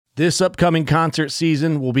This upcoming concert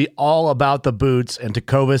season will be all about the boots, and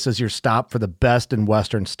Tecovas is your stop for the best in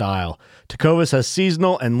Western style. Tecovas has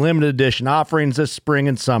seasonal and limited edition offerings this spring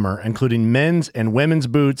and summer, including men's and women's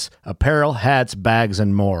boots, apparel, hats, bags,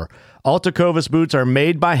 and more. All Tecovas boots are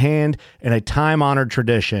made by hand in a time-honored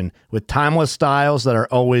tradition with timeless styles that are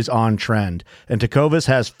always on trend. And Tecovas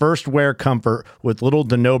has first wear comfort with little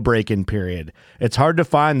to no break-in period. It's hard to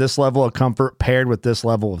find this level of comfort paired with this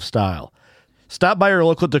level of style. Stop by your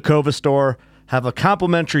local Tecovas store, have a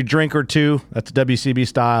complimentary drink or two, that's WCB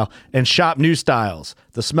style, and shop new styles.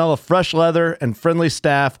 The smell of fresh leather and friendly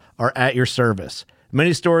staff are at your service.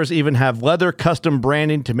 Many stores even have leather custom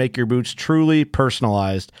branding to make your boots truly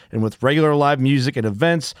personalized. And with regular live music and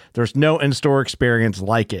events, there's no in-store experience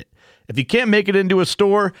like it. If you can't make it into a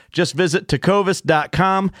store, just visit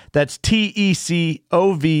tecovas.com. That's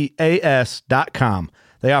TECOVAS.com.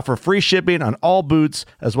 They offer free shipping on all boots,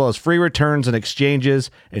 as well as free returns and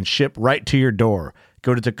exchanges, and ship right to your door.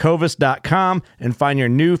 Go to tecovas.com and find your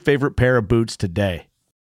new favorite pair of boots today.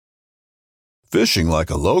 Fishing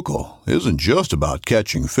like a local isn't just about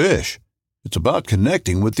catching fish. It's about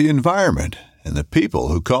connecting with the environment and the people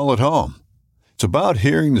who call it home. It's about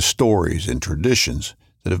hearing the stories and traditions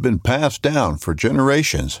that have been passed down for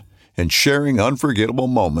generations and sharing unforgettable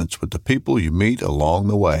moments with the people you meet along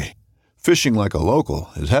the way. Fishing like a local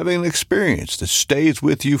is having an experience that stays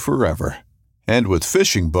with you forever. And with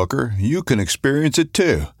Fishing Booker, you can experience it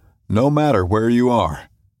too, no matter where you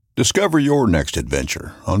are. Discover your next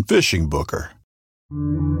adventure on Fishing Booker.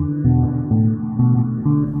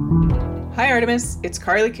 Hi Artemis, it's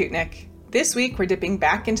Carly Kutnick. This week we're dipping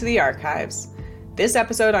back into the archives. This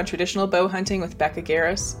episode on traditional bow hunting with Beka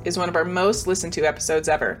Garris is one of our most listened to episodes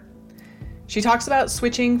ever. She talks about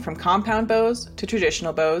switching from compound bows to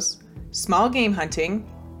traditional bows, small game hunting,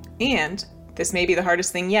 and, this may be the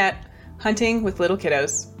hardest thing yet, hunting with little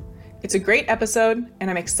kiddos. It's a great episode, and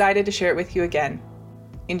I'm excited to share it with you again.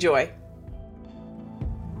 Enjoy.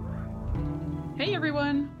 Hey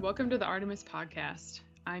everyone, welcome to the Artemis Podcast.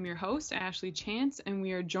 I'm your host, Ashley Chance, and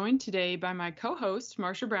we are joined today by my co-host,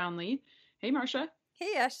 Marsha Brownlee. Hey Marsha.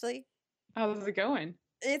 Hey Ashley. How's it going?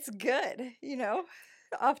 It's good,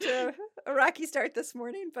 off to a rocky start this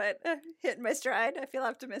morning, but hitting my stride. I feel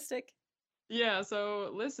optimistic. Yeah,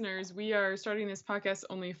 so listeners, we are starting this podcast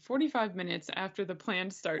only 45 minutes after the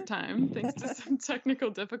planned start time, thanks to some technical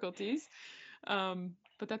difficulties,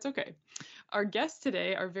 but that's okay. Our guests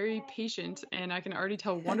today are very patient, and I can already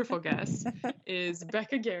tell wonderful guest is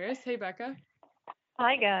Beka Garris. Hey, Beka.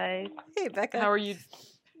 Hi, guys. Hey, Beka. How are you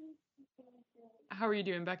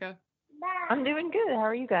doing, Beka? I'm doing good. How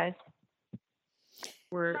are you guys?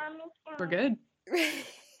 We're good. Good.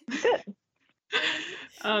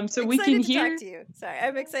 So we can hear. Talk to you. Sorry,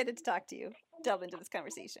 I'm excited to talk to you. Delve into this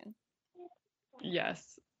conversation.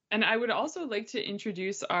 Yes, and I would also like to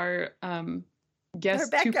introduce our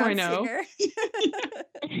guest our 2.0.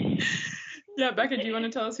 Yeah, Beka, do you want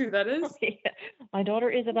to tell us who that is? Yeah. My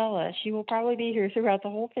daughter Isabella. She will probably be here throughout the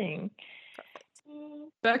whole thing.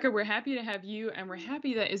 Beka, we're happy to have you, and we're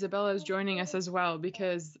happy that Isabella is joining us as well,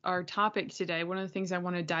 because our topic today, one of the things I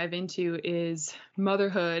want to dive into is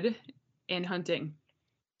motherhood and hunting.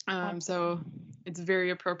 So it's very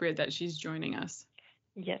appropriate that she's joining us.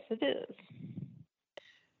 Yes, it is.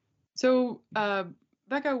 So,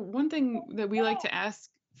 Beka, one thing that we like to ask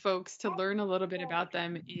folks to learn a little bit about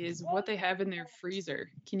them is what they have in their freezer.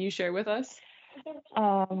 Can you share with us?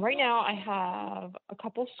 Right now I have a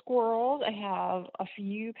couple squirrels. I have a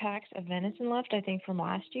few packs of venison left, I think, from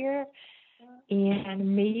last year,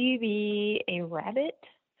 and maybe a rabbit.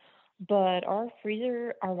 But our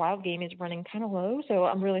freezer, our wild game is running kind of low, so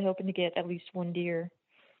I'm really hoping to get at least one deer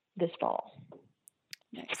this fall.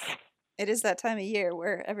 Nice. It is that time of year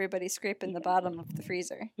where everybody's scraping the bottom of the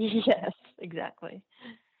freezer. Yes, exactly.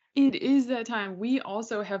 It is that time. We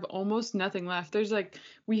also have almost nothing left. There's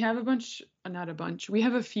we have we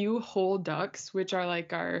have a few whole ducks, which are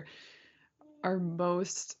like our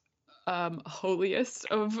most holiest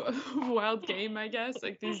of wild game, I guess.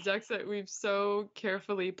 Like these ducks that we've so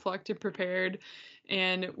carefully plucked and prepared,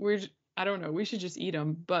 and I don't know, we should just eat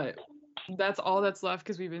them, but that's all that's left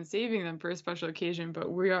because we've been saving them for a special occasion.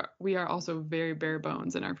 But we are also very bare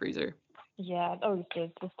bones in our freezer. Yeah, it always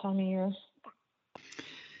is this time of year.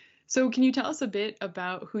 So can you tell us a bit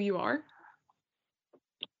about who you are?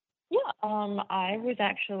 Yeah, I was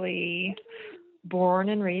actually born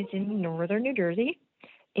and raised in northern New Jersey,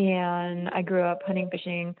 and I grew up hunting,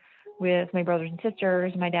 fishing with my brothers and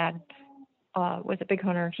sisters. My dad was a big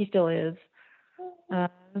hunter. He still is.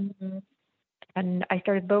 And I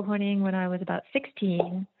started bow hunting when I was about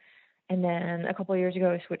 16, and then a couple of years ago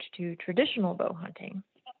I switched to traditional bow hunting.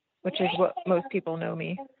 which is what most people know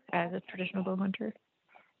me as, a traditional bow hunter.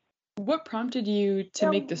 What prompted you to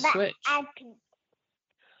make the switch?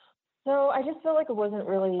 So I just felt like I wasn't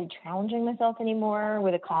really challenging myself anymore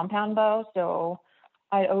with a compound bow. So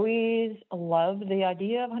I always loved the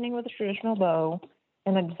idea of hunting with a traditional bow,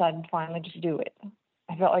 and I decided to finally just do it.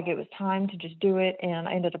 I felt like it was time to just do it, and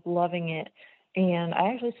I ended up loving it. And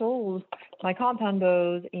I actually sold my compound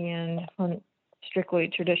bows and hunt strictly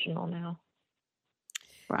traditional now.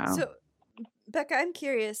 Wow. So, Beka, I'm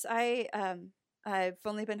curious. I've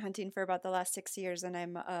only been hunting for about the last 6 years, and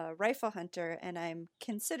I'm a rifle hunter, and I'm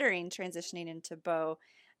considering transitioning into bow.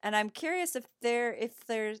 And I'm curious if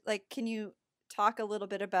there's like, can you talk a little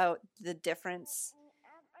bit about the difference,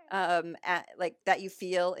 like that you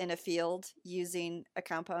feel in a field using a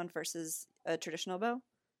compound versus a traditional bow?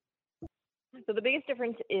 So the biggest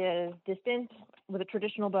difference is distance. With a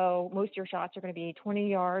traditional bow, most of your shots are going to be 20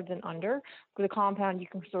 yards and under. With a compound, you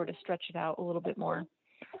can sort of stretch it out a little bit more.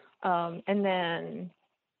 And then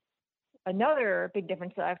another big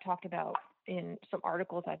difference that I've talked about in some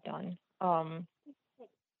articles I've done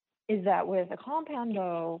is that with a compound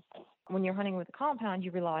bow, when you're hunting with a compound,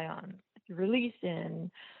 you rely on your release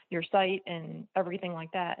and your sight and everything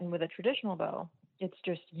like that. And with a traditional bow, it's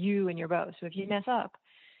just you and your bow. So if you mess up,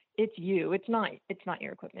 it's you. It's not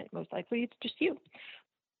your equipment. Most likely, it's just you.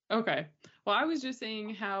 Okay. Well, I was just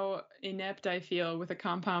saying how inept I feel with a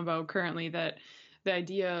compound bow currently, that the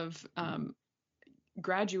idea of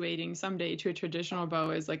graduating someday to a traditional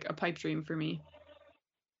bow is like a pipe dream for me.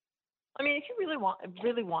 I mean, if you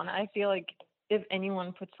really want, I feel like if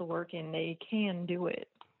anyone puts the work in, they can do it.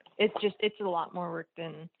 It's a lot more work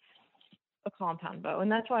than a compound bow.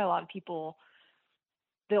 And that's why a lot of people,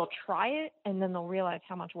 they'll try it and then they'll realize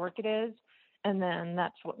how much work it is. And then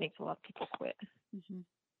that's what makes a lot of people quit. Mm-hmm.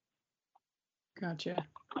 Gotcha.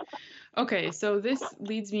 Okay, so this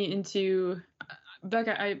leads me into,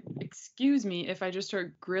 Beka, excuse me if I just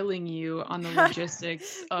start grilling you on the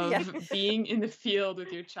logistics of Yeah. being in the field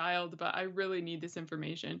with your child, but I really need this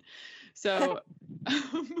information. So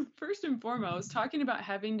first and foremost, talking about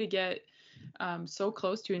having to get so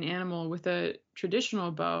close to an animal with a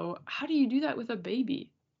traditional bow, how do you do that with a baby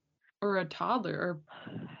or a toddler?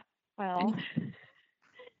 Or Well,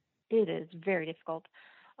 it is very difficult.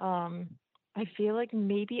 I feel like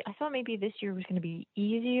I thought maybe this year was going to be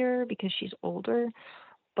easier because she's older,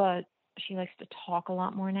 but she likes to talk a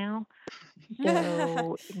lot more now.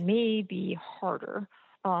 So it may be harder.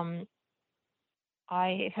 I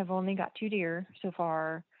have only got 2 deer so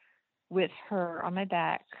far with her on my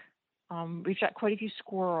back. We've shot quite a few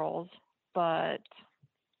squirrels, but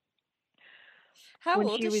How when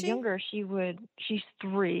old she is was she? younger, she's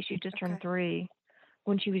 3. She just turned 3.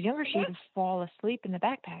 When she was younger, she would fall asleep in the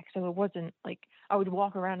backpack. So it wasn't like I would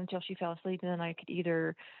walk around until she fell asleep, and then I could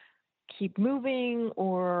either keep moving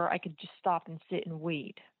or I could just stop and sit and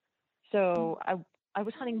wait. So I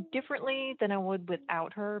was hunting differently than I would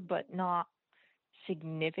without her, but not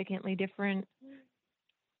significantly different.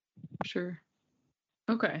 Sure.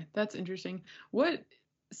 Okay, that's interesting.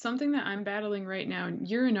 Something that I'm battling right now,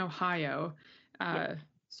 you're in Ohio,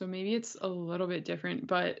 so maybe it's a little bit different,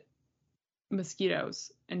 but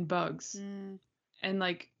mosquitoes and bugs. And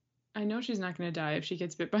like, I know she's not going to die if she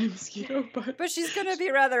gets bit by a mosquito, but she's going to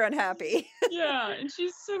be rather unhappy. Yeah, and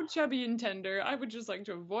she's so chubby and tender. I would just like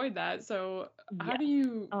to avoid that. So how do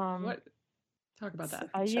you, talk about that?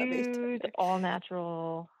 I use all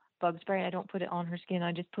natural bug spray. I don't put it on her skin.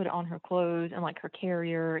 I just put it on her clothes and like her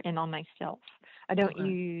carrier and on myself. I don't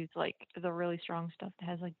use like the really strong stuff that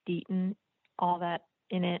has like DEET and all that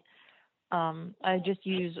in it. I just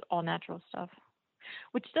use all natural stuff,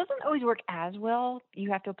 which doesn't always work as well. You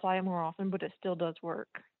have to apply it more often, but it still does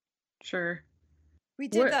work. Sure. We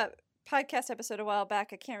did that podcast episode a while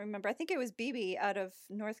back. I can't remember. I think it was BB out of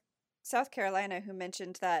South Carolina who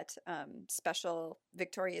mentioned that special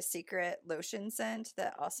Victoria's Secret lotion scent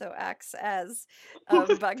that also acts as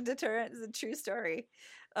a bug deterrent. It's a true story.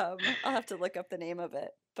 I'll have to look up the name of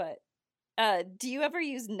it. But do you ever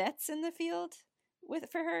use nets in the field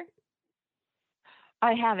for her?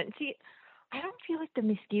 I haven't. See, I don't feel like the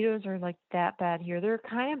mosquitoes are like that bad here. They're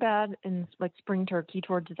kind of bad in like spring turkey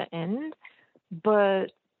towards the end, but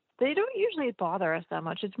they don't usually bother us that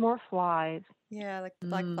much. It's more flies. Yeah, like the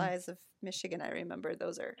black flies of Michigan. I remember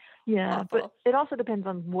those are awful. But it also depends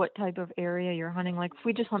on what type of area you're hunting. Like if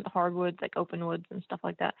we just hunt the hardwoods, like open woods and stuff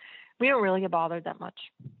like that, we don't really get bothered that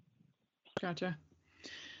much. Gotcha.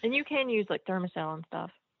 And you can use like Thermacell and stuff.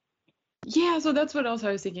 Yeah, so that's what else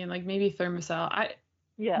I was thinking, like maybe Thermacell.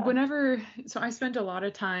 So I spent a lot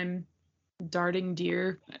of time darting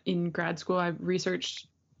deer in grad school. I researched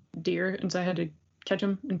deer, and so I had to catch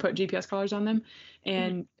them and put GPS collars on them.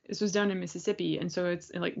 And this was down in Mississippi. And so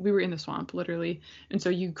it's like we were in the swamp, literally. And so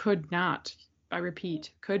you could not, I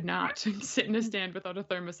repeat, could not sit in a stand without a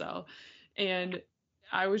thermocell. And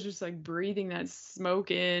I was just like breathing that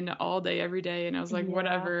smoke in all day, every day. And I was like,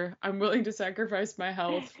 whatever, I'm willing to sacrifice my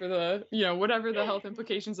health for the, whatever the health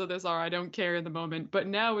implications of this are. I don't care in the moment. But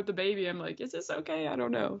now with the baby, I'm like, is this okay? I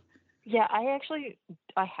don't know. Yeah, I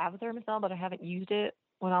have a thermostat, but I haven't used it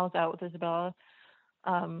when I was out with Isabella.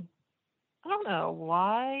 I don't know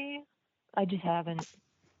why. I just haven't.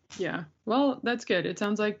 Yeah. Well, that's good. It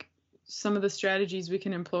sounds like some of the strategies we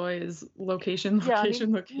can employ is location. Yeah,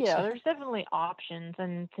 there's definitely options.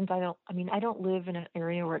 And since I don't live in an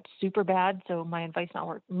area where it's super bad, so my advice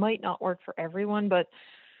might not work for everyone, but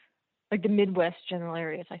like the Midwest general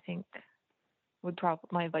areas, I think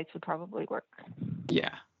my advice would probably work.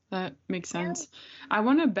 Yeah, that makes sense. I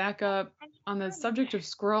want to back up on the subject of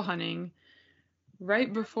squirrel hunting.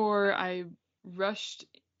 Right before I rushed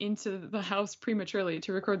into the house prematurely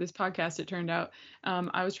to record this podcast, it turned out,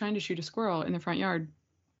 I was trying to shoot a squirrel in the front yard,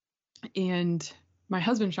 and my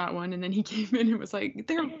husband shot one, and then he came in and was like,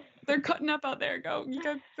 they're cutting up out there. Go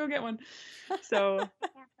get one. So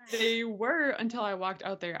they were until I walked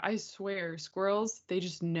out there. I swear, squirrels, they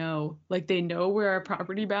just know. Like, they know where our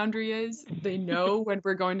property boundary is. They know when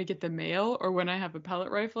we're going to get the mail or when I have a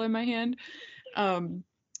pellet rifle in my hand.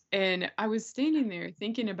 And I was standing there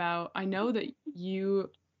thinking about, I know that you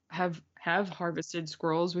have harvested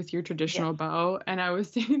squirrels with your traditional bow, and I was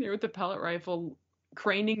standing there with the pellet rifle,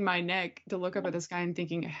 craning my neck to look up at the sky and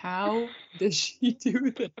thinking, how does she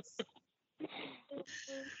do this?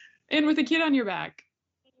 And with a kid on your back.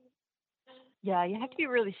 Yeah, you have to be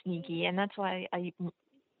really sneaky, and that's why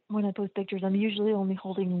when I post pictures, I'm usually only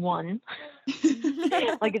holding one.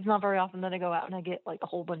 Like, it's not very often that I go out and I get like a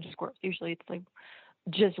whole bunch of squirrels. Usually it's like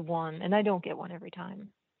just one, and I don't get one every time.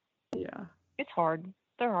 Yeah, it's hard.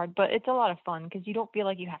 They're hard, but it's a lot of fun because you don't feel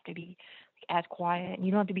like you have to be as quiet, and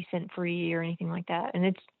you don't have to be scent free or anything like that, and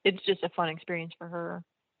it's just a fun experience for her.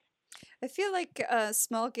 I feel like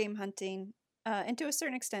small game hunting, and to a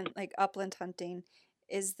certain extent, like upland hunting,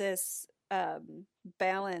 is this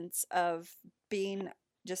balance of being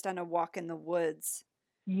just on a walk in the woods.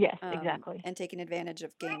 Yes, exactly. And taking advantage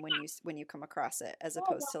of game when you come across it, as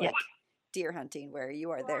opposed to like deer hunting, where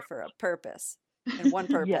you are there for a purpose and one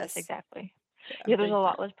purpose. Yes, exactly. Yeah, there's a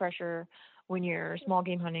lot less pressure when you're small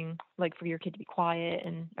game hunting, like for your kid to be quiet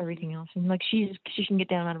and everything else. And like she can get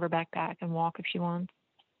down out of her backpack and walk if she wants.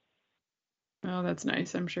 Oh, that's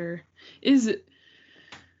nice, I'm sure.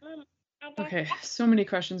 Okay, so many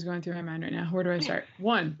questions going through my mind right now. Where do I start?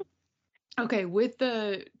 One. Okay, with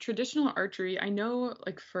the traditional archery, I know,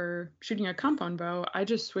 like, for shooting a compound bow, I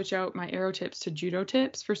just switch out my arrow tips to judo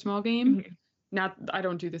tips for small game. Mm-hmm. I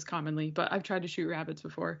don't do this commonly, but I've tried to shoot rabbits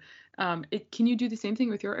before. Can you do the same thing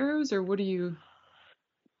with your arrows, or what do you?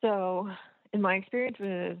 So, in my experience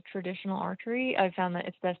with traditional archery, I found that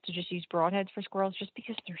it's best to just use broadheads for squirrels, just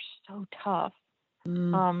because they're so tough.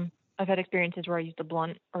 I've had experiences where I used a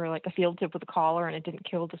blunt or like a field tip with a collar, and it didn't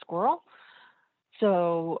kill the squirrel.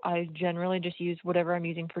 So I generally just use whatever I'm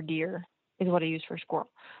using for deer is what I use for squirrel.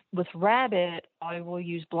 With rabbit, I will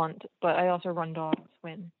use blunt, but I also run dogs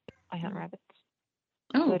when I hunt rabbits.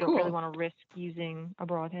 Oh, so I don't cool. really want to risk using a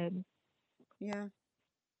broadhead. Yeah.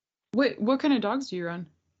 What kind of dogs do you run?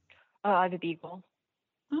 I have a beagle.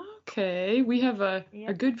 Okay. We have a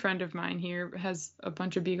good friend of mine here has a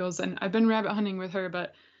bunch of beagles, and I've been rabbit hunting with her,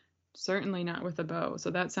 but certainly not with a bow.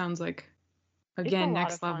 So that sounds like, again,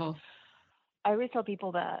 next level. I always tell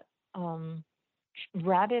people that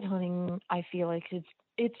rabbit hunting, I feel like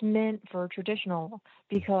it's meant for traditional,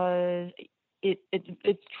 because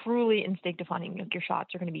it's truly instinctive hunting. Like, your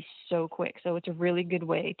shots are going to be so quick, so it's a really good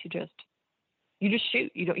way to just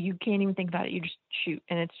shoot. You can't even think about it. You just shoot,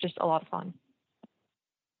 and it's just a lot of fun.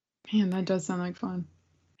 Man, that does sound like fun.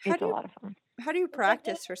 It's a lot of fun. How do you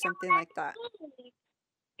practice for something like that?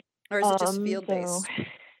 Or is it just field based?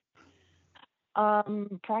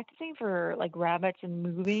 Practicing for like rabbits and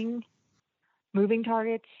moving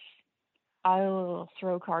targets, I'll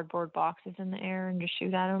throw cardboard boxes in the air and just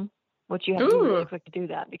shoot at them, which you have to be really quick to do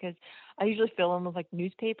that, because I usually fill them with like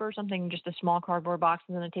newspaper or something, just a small cardboard box,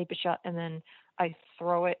 and then I tape it shut, and then I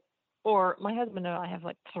throw it. Or my husband and I have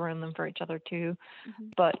like thrown them for each other too,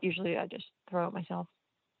 but usually I just throw it myself.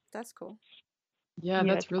 That's cool. Yeah,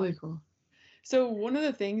 that's really cool. So one of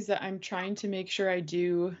the things that I'm trying to make sure I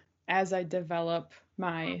do as I develop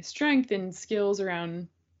my strength and skills around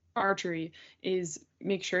archery is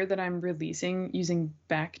make sure that I'm releasing using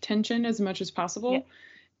back tension as much as possible. Yeah.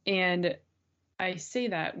 And I say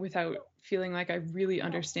that without feeling like I really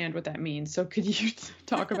understand what that means. So could you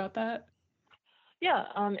talk about that? Yeah,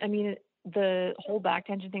 I mean, the whole back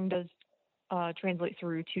tension thing does translate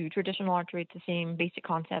through to traditional archery. It's the same basic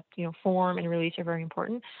concept. Form and release are very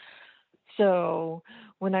important. So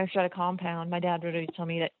when I shot a compound, my dad would always tell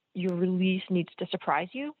me that your release needs to surprise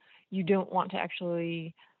you. You don't want to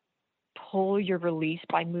actually pull your release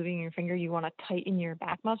by moving your finger. You want to tighten your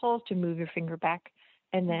back muscles to move your finger back,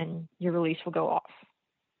 and then your release will go off.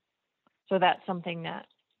 So that's something that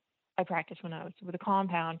I practiced when I was with a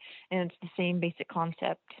compound, and it's the same basic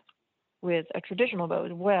concept with a traditional bow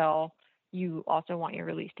as well. You also want your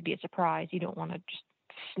release to be a surprise. You don't want to just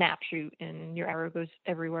snap shoot and your arrow goes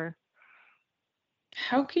everywhere.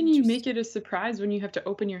 How can you make it a surprise when you have to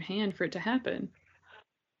open your hand for it to happen?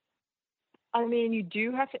 I mean, you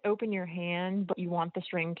do have to open your hand, but you want the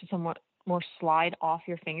string to somewhat more slide off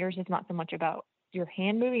your fingers. It's not so much about your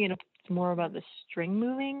hand moving, it's more about the string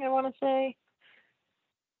moving, I want to say.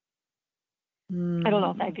 I don't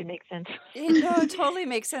know if that even makes sense. No, it totally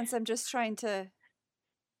makes sense. I'm just trying to.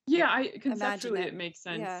 Yeah, conceptually it makes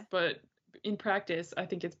sense, yeah. But in practice, I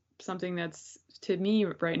think it's something that's, to me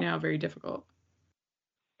right now, very difficult.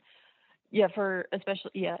 Yeah,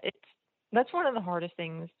 that's one of the hardest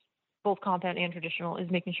things, both compound and traditional, is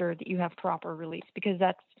making sure that you have proper release, because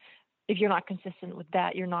if you're not consistent with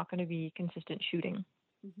that, you're not going to be consistent shooting.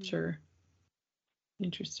 Mm-hmm. Sure.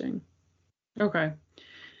 Interesting. Okay.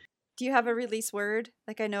 Do you have a release word?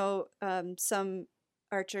 Like, I know some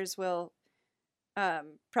archers will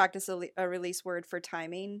practice a release word for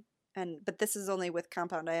timing, but this is only with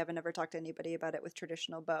compound. I haven't ever talked to anybody about it with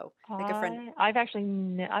traditional bow. Like a friend. I've actually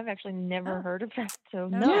never heard of that. So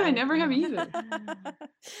no. Yeah, I never have either.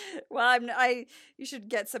 Well, you should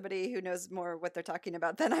get somebody who knows more what they're talking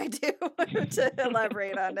about than I do to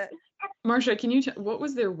elaborate on it. Marsha, can you what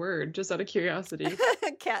was their word, just out of curiosity?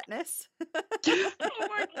 Catness. Oh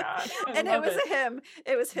my God. And it was him.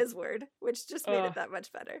 It was his word, which just made it that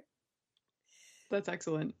much better. That's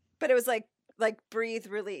excellent. But it was like breathe,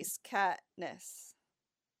 release, catness.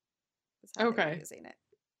 Okay. Using it.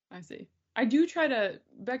 I see. I do try to,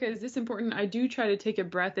 Beka, is this important? I do try to take a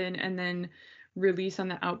breath in and then release on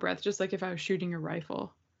the out breath, just like if I was shooting a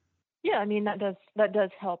rifle. Yeah, I mean, that does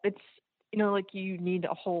help. It's, like you need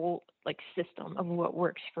a whole system of what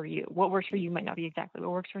works for you. What works for you might not be exactly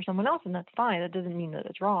what works for someone else, and that's fine. That doesn't mean that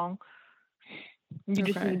it's wrong. You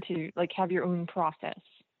just need to have your own process.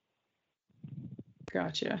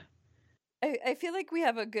 Gotcha. I feel like we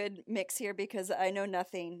have a good mix here because I know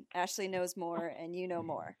nothing, Ashley knows more, and you know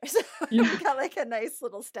more. So we got a nice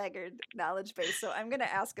little staggered knowledge base. So I'm going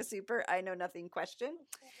to ask a super I know nothing question.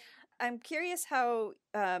 I'm curious how,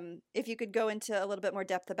 if you could go into a little bit more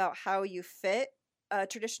depth about how you fit a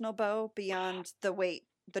traditional bow beyond the weight,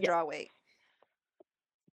 the draw weight.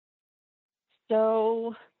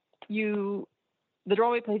 So the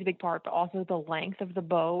draw weight plays a big part, but also the length of the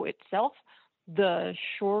bow itself. The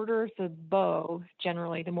shorter the bow,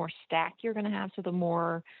 generally, the more stack you're going to have, so the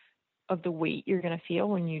more of the weight you're going to feel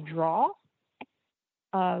when you draw.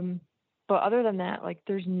 But other than that,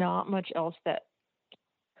 there's not much else that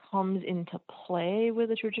comes into play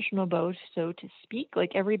with a traditional bow, so to speak.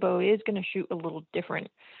 Every bow is going to shoot a little different,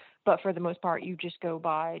 but for the most part, you just go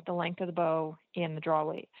by the length of the bow and the draw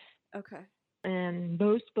weight. Okay. And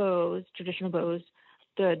most bows, traditional bows,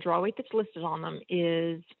 the draw weight that's listed on them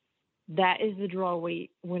is the draw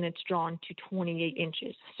weight when it's drawn to 28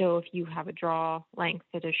 inches. So if you have a draw length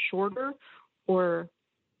that is shorter or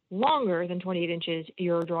longer than 28 inches,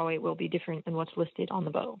 your draw weight will be different than what's listed on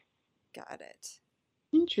the bow. Got it.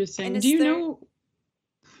 Interesting. Do you know?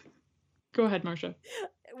 Go ahead, Marsha.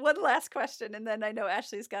 One last question, and then I know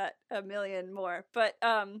Ashley's got a million more. But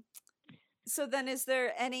so then, is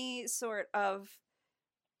there any sort of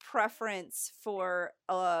preference for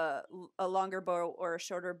a longer bow or a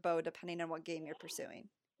shorter bow, depending on what game you're pursuing?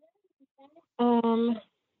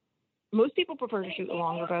 Most people prefer to shoot a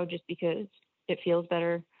longer bow just because it feels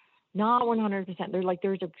better. Not 100%.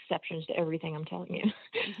 There's exceptions to everything I'm telling you.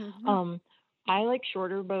 Mm-hmm. I like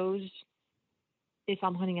shorter bows if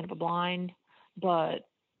I'm hunting out of a blind, but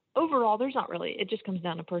overall, there's not really. It just comes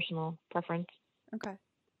down to personal preference. Okay,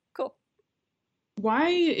 cool.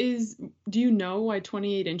 Do you know why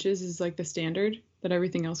 28 inches is the standard that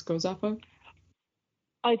everything else goes off of?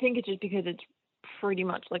 I think it's just because it's pretty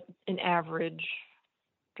much an average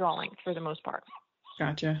draw length for the most part.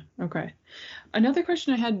 Gotcha. Okay. Another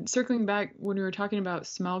question I had, circling back when we were talking about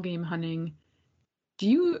small game hunting, do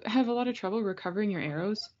you have a lot of trouble recovering your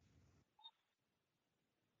arrows?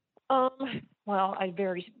 Well, I'm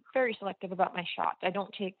very, very selective about my shots. I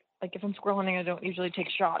don't take, if I'm squirrel hunting, I don't usually take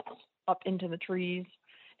shots up into the trees.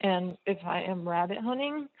 And if I am rabbit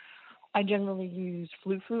hunting, I generally use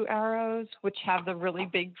flu arrows, which have the really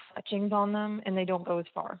big fletchings on them, and they don't go as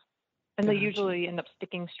far. And they Gotcha. usually end up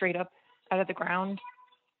sticking straight up out of the ground.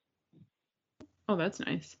 Oh, that's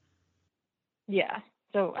nice. Yeah,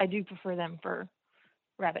 so I do prefer them for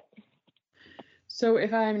rabbit. So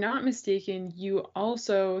if I'm not mistaken, you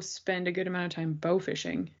also spend a good amount of time bow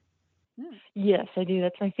fishing. Yes, I do.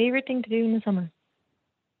 That's my favorite thing to do in the summer.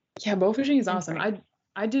 Yeah, bow fishing is And awesome. spring.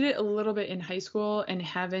 I did it a little bit in high school and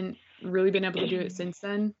haven't really been able to do it since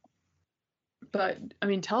then. But I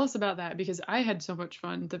mean, tell us about that because I had so much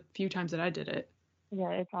fun the few times that I did it.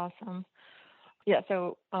 Yeah, it's awesome. Yeah,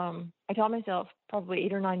 so I taught myself probably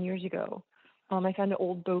 8 or 9 years ago. I found an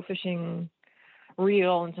old bow fishing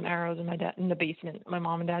reel and some arrows in the basement at my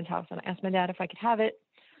mom and dad's house, and I asked my dad if I could have it.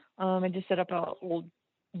 I just set up a old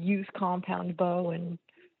youth compound bow, and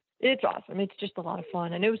it's awesome. It's just a lot of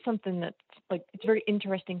fun, and it was something that's like it's very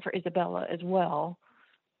interesting for Isabella as well.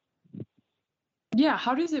 Yeah,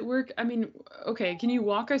 how does it work? I mean, okay, can you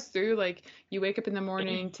walk us through like you wake up in the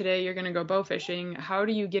morning, today you're gonna go bow fishing. How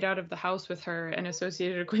do you get out of the house with her and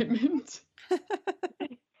associated equipment?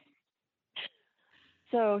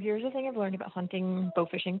 So here's the thing I've learned about hunting, bow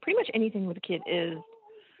fishing, pretty much anything with a kid is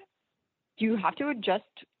you have to adjust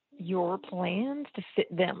your plans to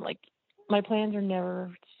fit them. Like my plans are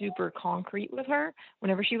never super concrete with her.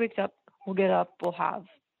 Whenever she wakes up, we'll get up, we'll have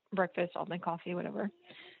breakfast, I'll make coffee, whatever.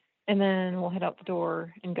 And then we'll head out the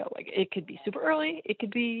door and go. Like it could be super early, it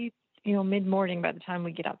could be, mid-morning by the time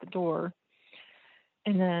we get out the door.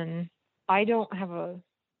 And then I don't have a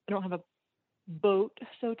boat,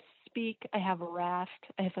 so to speak. I have a raft.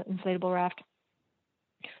 I have an inflatable raft.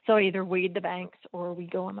 So I either wade the banks or we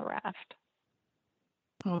go on the raft.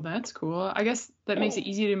 Oh, that's cool. I guess that makes it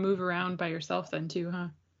easy to move around by yourself then too, huh?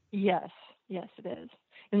 Yes, it is.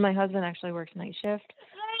 And my husband actually works night shift,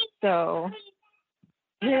 so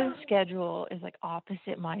his schedule is like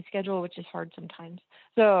opposite my schedule, which is hard sometimes.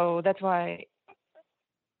 So that's why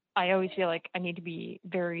I always feel like I need to be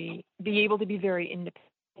able to be very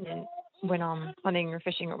independent when I'm hunting or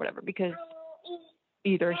fishing or whatever, because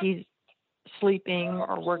either he's sleeping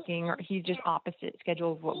or working or he's just opposite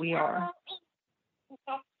schedule of what we are.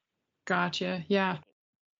 Gotcha. Yeah.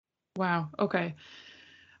 Wow. Okay.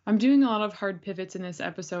 I'm doing a lot of hard pivots in this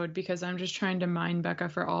episode because I'm just trying to mine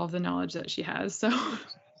Beka for all of the knowledge that she has. So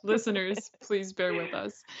listeners, please bear with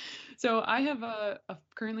us. So I have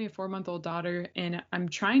currently a 4-month-old daughter, and I'm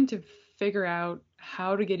trying to figure out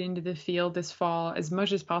how to get into the field this fall as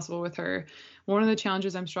much as possible with her. One of the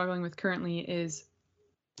challenges I'm struggling with currently is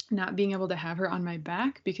not being able to have her on my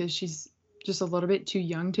back because she's just a little bit too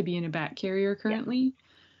young to be in a back carrier currently.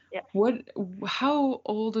 Yeah. How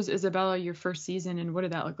old was Isabella your first season, and what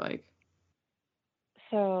did that look like?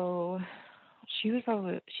 So she was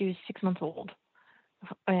 6 months old,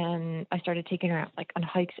 and I started taking her out like on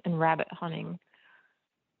hikes and rabbit hunting.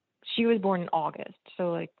 She was born in August,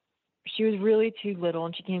 so like she was really too little,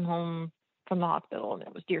 and she came home from the hospital, and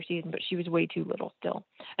it was deer season, but she was way too little still.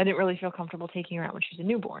 I didn't really feel comfortable taking her out when she was a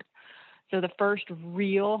newborn. So the first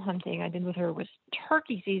real hunting I did with her was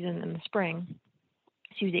turkey season in the spring.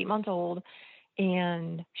 She was 8 months old,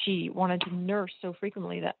 and she wanted to nurse so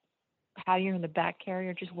frequently that having her in the back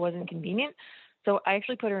carrier just wasn't convenient. So I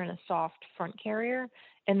actually put her in a soft front carrier,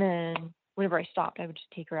 and then whenever I stopped, I would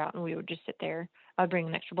just take her out, and we would just sit there. I'd bring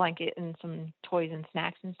an extra blanket and some toys and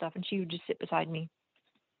snacks and stuff, and she would just sit beside me.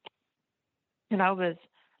 And I was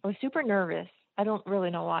super nervous. I don't really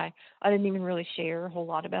know why. I didn't even really share a whole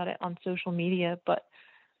lot about it on social media, but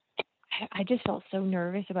I just felt so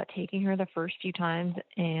nervous about taking her the first few times.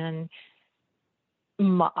 And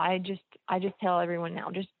I just tell everyone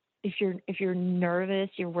now, just if you're nervous,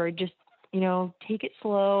 you're worried, just, take it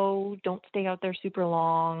slow. Don't stay out there super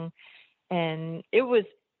long. And it was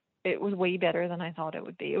way better than I thought it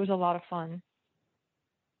would be. It was a lot of fun.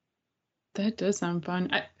 That does sound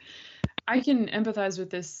fun. I can empathize with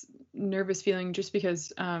this nervous feeling just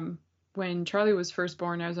because when Charlie was first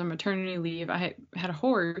born, I was on maternity leave. I had a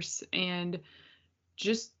horse, and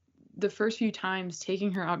just the first few times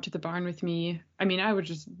taking her out to the barn with me, I mean, I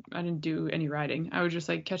didn't do any riding. I would just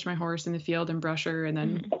like catch my horse in the field and brush her and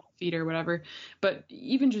then feed her, whatever. But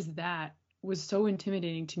even just that was so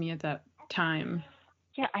intimidating to me at that time.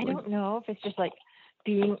 Yeah, I don't know if it's just like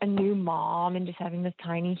being a new mom and just having this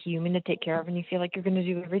tiny human to take care of, and you feel like you're going to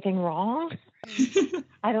do everything wrong.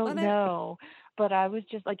 I don't know. But I was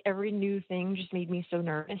just like, every new thing just made me so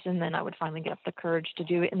nervous. And then I would finally get up the courage to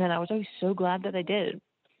do it. And then I was always so glad that I did.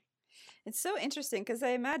 It's so interesting because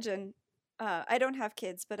I imagine, I don't have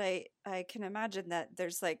kids, but I can imagine that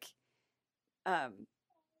there's like,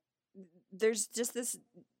 there's just this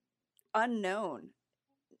unknown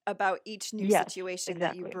about each new Yes, situation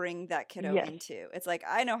that you exactly. bring that kiddo Yes. into. It's like,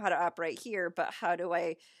 I know how to operate here, but how do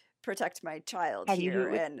I protect my child How do you do here?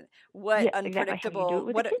 it with, And what yes, exactly. How do you do it unpredictable,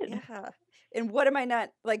 with a kid? yeah. And what am I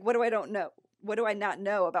not, like, what do I don't know? What do I not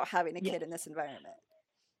know about having a Yes. kid in this environment?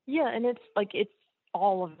 Yeah, and it's like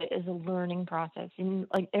all of it is a learning process, and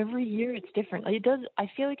like every year it's different. Like I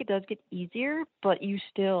feel like it does get easier, but you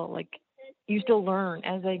still learn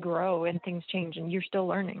as they grow and things change, and you're still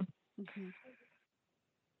learning. Mm-hmm.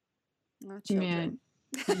 Oh, children.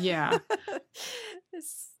 Man, yeah.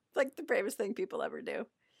 It's like the bravest thing people ever do.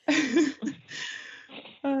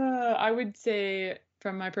 I would say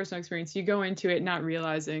from my personal experience, you go into it not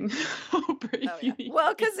realizing how brave Oh, you yeah. need to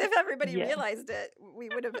Well, be. because if everybody Yeah. realized it, we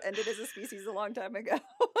would have ended as a species a long time ago.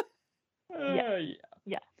 Yeah.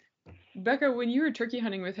 Yeah. Beka, when you were turkey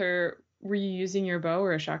hunting with her, were you using your bow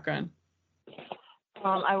or a shotgun?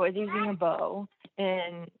 I was using a bow,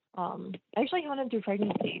 and I actually hunted through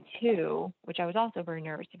pregnancy too, which I was also very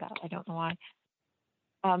nervous about. I don't know why.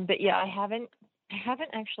 But yeah, I haven't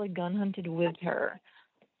actually gun hunted with her.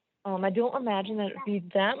 I don't imagine that it would be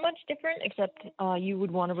that much different, except you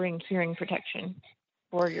would want to bring hearing protection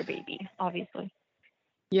for your baby, obviously.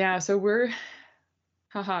 Yeah, so we're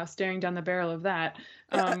staring down the barrel of that.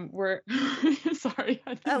 We're sorry,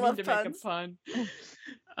 I I didn't mean love to puns. make a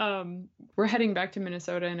pun. We're heading back to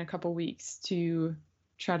Minnesota in a couple weeks to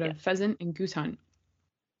try to pheasant and goose hunt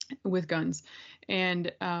with guns.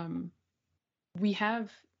 And we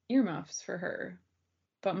have earmuffs for her.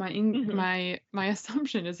 But my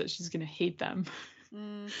assumption is that she's gonna hate them.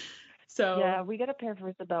 So yeah, we got a pair for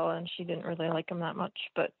Isabella, and she didn't really like them that much.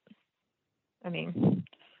 But I mean,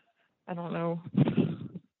 I don't know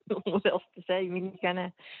what else to say. I mean,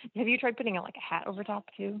 have you tried putting like a hat over top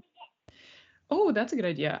too? Oh, that's a good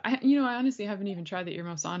idea. I honestly haven't even tried the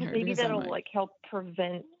earmuffs on her Maybe because that'll I'm like, help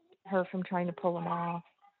prevent her from trying to pull them off.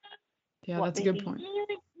 yeah, What, that's a good point.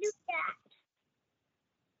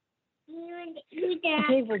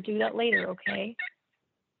 Okay, we'll do that later, okay?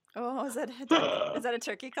 Oh, is that a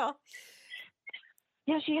turkey call?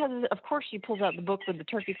 Yeah, she has. Of course, she pulls out the book with the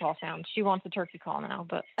turkey call sound. She wants a turkey call now,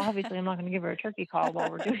 but obviously, I'm not going to give her a turkey call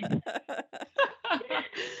while we're doing it.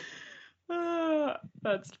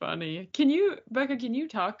 That's funny. Beka, can you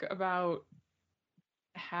talk about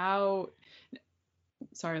how?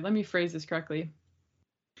 Sorry, let me phrase this correctly.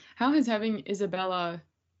 How has having Isabella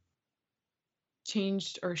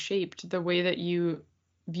changed or shaped the way that you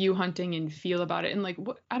view hunting and feel about it? And like,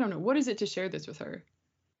 I don't know, what is it to share this with her?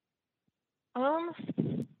 I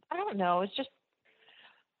don't know. It's just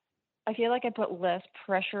I feel like I put less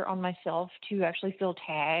pressure on myself to actually fill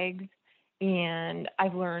tags, and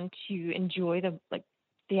I've learned to enjoy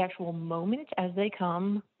the actual moments as they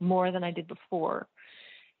come more than I did before.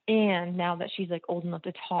 And now that she's like old enough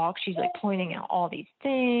to talk, she's like pointing out all these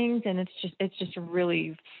things, and it's just a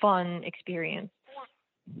really fun experience.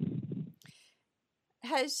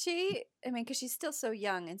 Has she, I mean, because she's still so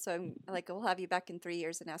young, and so I'm like, we'll have you back in 3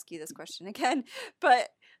 years and ask you this question again. But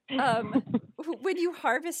when you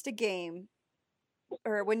harvest a game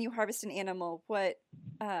or when you harvest an animal, what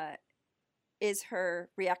is her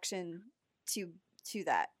reaction to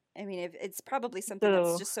that? I mean, if it's probably something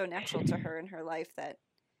that's just so natural to her in her life that.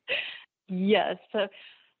 Yes. So,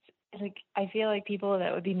 like, I feel like people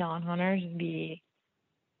that would be non-hunters would be,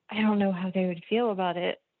 I don't know how they would feel about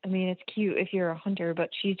it. I mean, it's cute if you're a hunter, but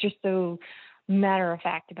she's just so matter of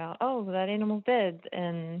fact about, oh, that animal's dead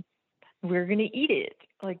and we're going to eat it.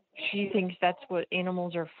 Like, she thinks that's what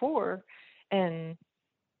animals are for. And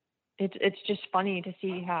it's just funny to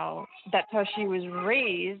see how that's how she was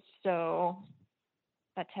raised. So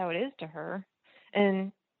that's how it is to her.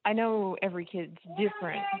 And I know every kid's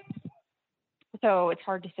different. So it's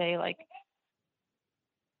hard to say, like,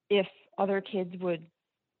 if other kids would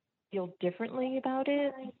feel differently about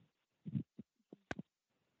it.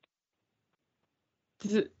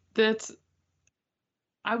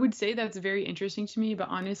 I would say that's very interesting to me, but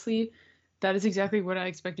honestly, that is exactly what I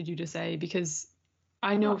expected you to say, because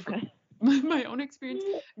I know from my own experience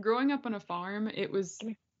growing up on a farm, it was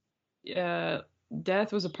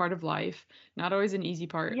death was a part of life, not always an easy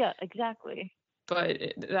part. Yeah, exactly.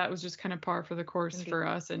 But that was just kind of par for the course for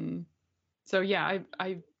us. And so, yeah,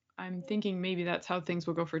 I'm thinking maybe that's how things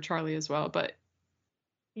will go for Charlie as well. But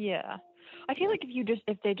yeah, I feel like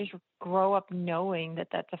if they just grow up knowing that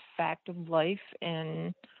that's a fact of life,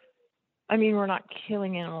 and I mean, we're not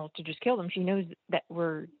killing animals to just kill them. She knows that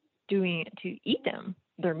we're doing it to eat them,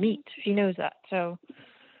 their meat. She knows that. So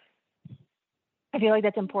I feel like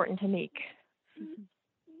that's important to make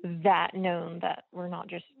that known, that we're not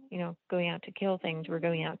just, going out to kill things. We're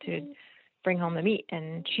going out to bring home the meat.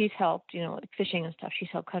 And she's helped, like fishing and stuff. She's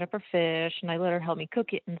helped cut up her fish, and I let her help me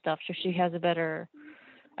cook it and stuff. So she has a better,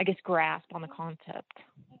 I guess, grasp on the concept.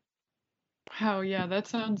 Wow, yeah,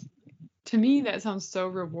 to me, that sounds so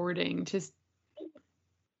rewarding.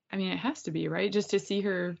 I mean, it has to be, right? Just to see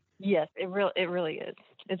her. Yes, it really is.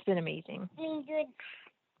 It's been amazing.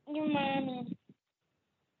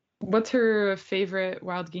 What's her favorite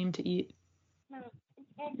wild game to eat?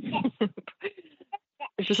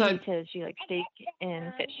 She says she likes steak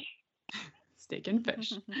and fish. Steak and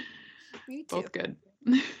fish. Me too. Both good.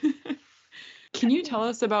 Can you tell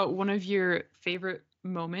us about one of your favorite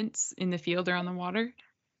moments in the field or on the water?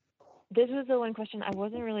 This was the one question I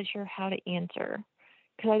wasn't really sure how to answer,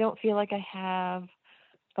 because I don't feel like I have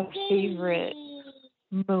a favorite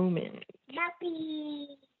moment.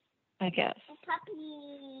 I guess.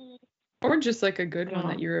 Or just like a good one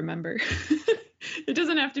that you remember. It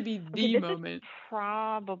doesn't have to be the moment.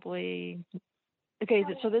 Probably. Okay,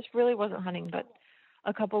 so this really wasn't hunting, but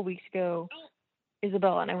a couple of weeks ago,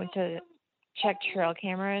 Isabella and I went to check trail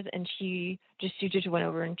cameras, and she just went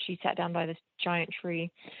over and she sat down by this giant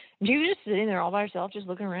tree. And she was just sitting there all by herself, just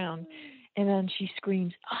looking around. And then she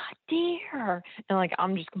screams, "Ah, deer!" And like,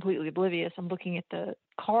 I'm just completely oblivious. I'm looking at the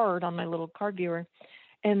card on my little card viewer,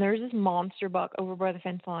 and there's this monster buck over by the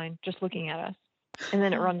fence line just looking at us. And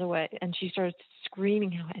then it runs away, and she starts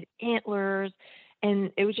screaming how it had antlers.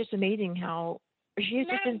 And it was just amazing how she has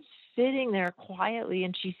just been sitting there quietly,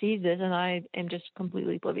 and she sees this, and I am just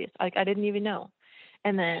completely oblivious. Like, I didn't even know.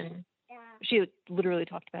 And then she literally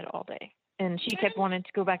talked about it all day. And she kept wanting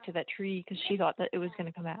to go back to that tree because she thought that it was going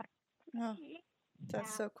to come back. Oh,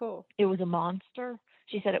 that's so cool. It was a monster.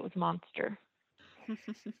 She said it was a monster.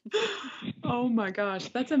 Oh my gosh,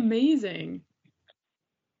 that's amazing.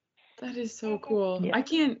 That is so cool. Yeah. I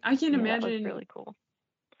can't imagine that was really cool.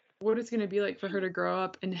 What it's going to be like for her to grow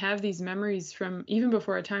up and have these memories from even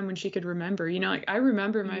before a time when she could remember. Like, I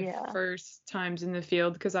remember my first times in the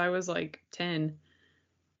field because I was like 10.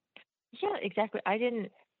 Yeah, exactly. I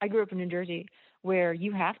grew up in New Jersey where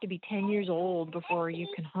you have to be 10 years old before you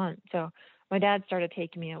can hunt. So my dad started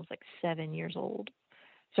taking me, I was like 7 years old.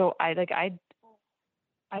 So I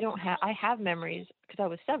have memories because I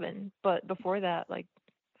was 7, but before that, like,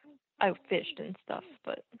 I fished and stuff,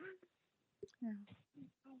 but. Yeah.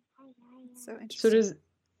 So interesting. So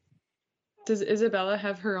does Isabella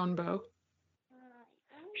have her own bow?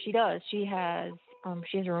 She does. She has her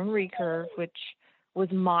own recurve, which was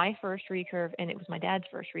my first recurve, and it was my dad's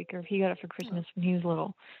first recurve. He got it for Christmas when he was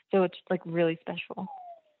little, so it's like really special.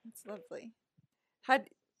 That's lovely. How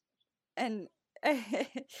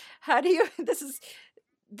do you?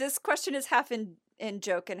 This question is half in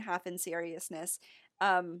joke and half in seriousness.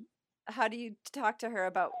 How do you talk to her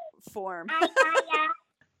about form?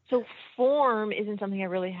 So form isn't something I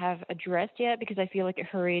really have addressed yet because I feel like at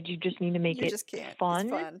her age you just need to make it fun.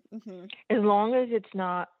 It's fun. Mm-hmm. As long as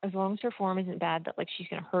her form isn't bad that like she's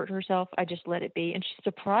gonna hurt herself, I just let it be. And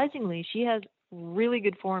surprisingly, she has really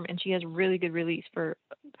good form and she has really good release.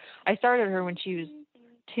 I started her when she was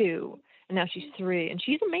 2 and now she's 3 and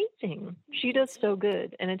she's amazing. She does so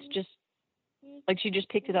good, and it's just like she just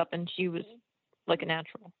picked it up and she was like a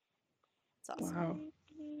natural. That's awesome. Wow.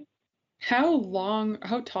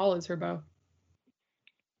 How tall is her bow?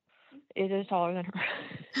 It is taller than her.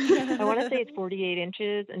 I want to say it's 48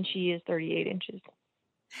 inches, and she is 38 inches.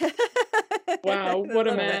 Wow, what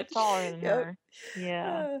a match. Taller than her.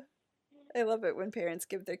 Yeah. I love it when parents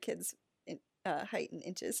give their kids height in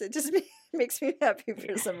inches. It just makes me happy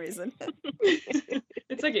for some reason.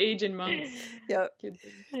 It's like age in months. Yep.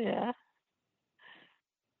 Yeah.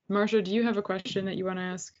 Marsha, do you have a question that you want to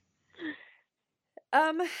ask?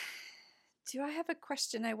 Do I have a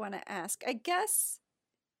question I want to ask? I guess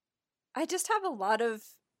I just have a lot of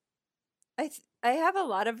I have a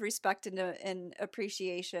lot of respect and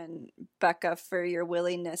appreciation, Beka, for your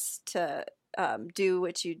willingness to do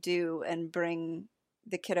what you do and bring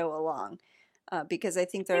the kiddo along, because I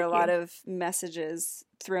think there are a lot of messages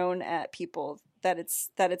thrown at people that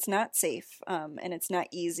it's not safe, and it's not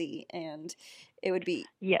easy, and it would be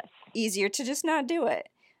easier to just not do it.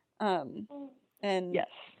 And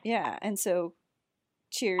yeah, and so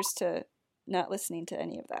cheers to not listening to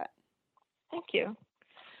any of that. Thank you.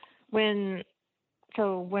 When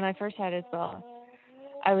I first had Isabel,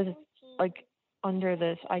 I was like under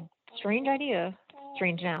this strange idea,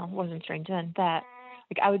 strange now, wasn't strange then, that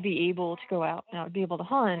like I would be able to go out and I would be able to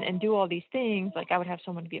hunt and do all these things. Like I would have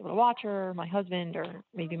someone to be able to watch her, my husband, or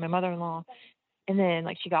maybe my mother-in-law. And then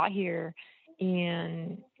like she got here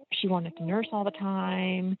and she wanted to nurse all the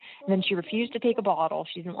time. And then she refused to take a bottle.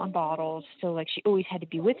 She didn't want bottles. So like she always had to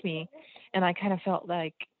be with me. And I kind of felt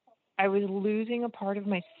like I was losing a part of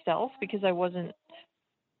myself because I wasn't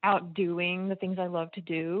out doing the things I love to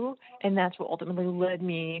do. And that's what ultimately led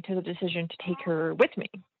me to the decision to take her with me.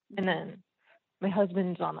 And then my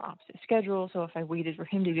husband's on the opposite schedule. So if I waited for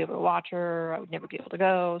him to be able to watch her, I would never be able to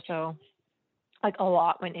go. So like a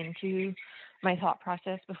lot went into my thought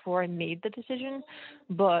process before I made the decision,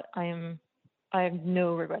 but I have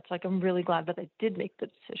no regrets. Like I'm really glad that I did make the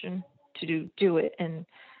decision to do it. And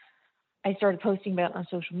I started posting about it on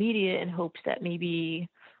social media in hopes that maybe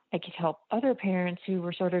I could help other parents who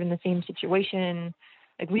were sort of in the same situation.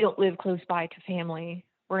 Like we don't live close by to family.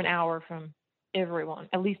 We're an hour from everyone,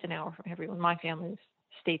 at least an hour from everyone. My family's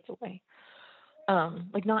states away.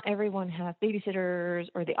 Like not everyone has babysitters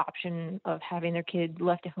or the option of having their kid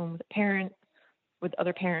left at home with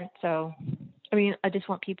other parents. So, I mean, I just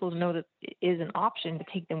want people to know that it is an option to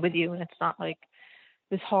take them with you. And it's not like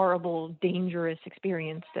this horrible, dangerous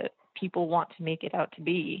experience that people want to make it out to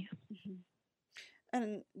be. Mm-hmm.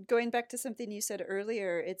 And going back to something you said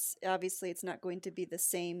earlier, it's not going to be the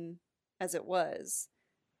same as it was.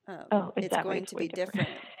 Exactly. It's going to be different,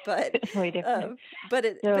 but it's way different. But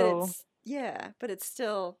it's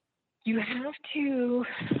still. You have to.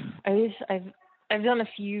 I've done a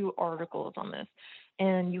few articles on this,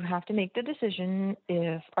 and you have to make the decision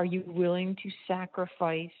are you willing to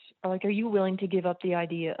sacrifice, or like, are you willing to give up the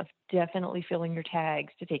idea of definitely filling your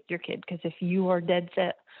tags to take your kid? Because if you are dead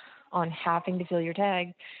set on having to fill your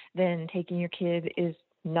tag, then taking your kid is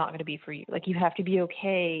not going to be for you. Like you have to be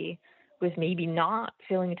okay with maybe not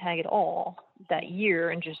filling a tag at all that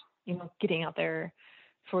year and just, getting out there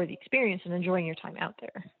for the experience and enjoying your time out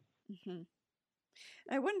there. Mm-hmm.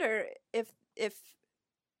 I wonder if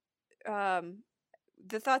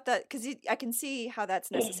the thought that, because I can see how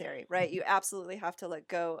that's necessary, right? You absolutely have to let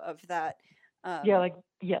go of that.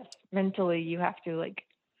 Yes, mentally you have to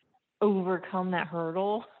overcome that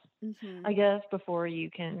hurdle, mm-hmm. I guess, before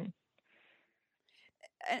you can.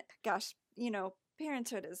 Gosh,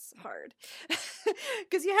 parenthood is hard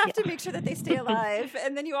because you have to make sure that they stay alive,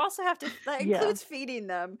 and then you also have to, that includes feeding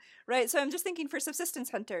them, right? So I'm just thinking for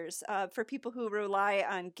subsistence hunters, for people who rely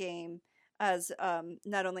on game as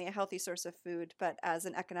not only a healthy source of food, but as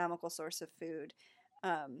an economical source of food.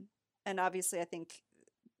 And obviously I think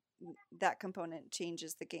that component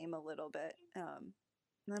changes the game a little bit. And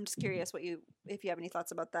I'm just curious if you have any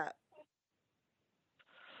thoughts about that.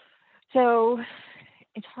 So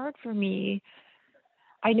it's hard for me.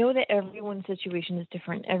 I know that everyone's situation is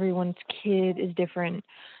different. Everyone's kid is different.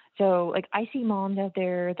 So, I see moms out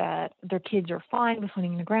there that their kids are fine with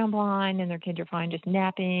hunting the ground blind and their kids are fine just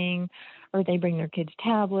napping, or they bring their kids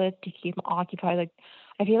tablets to keep them occupied.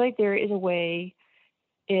 I feel like there is a way,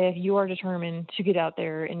 if you are determined to get out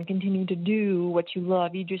there and continue to do what you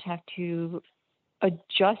love, you just have to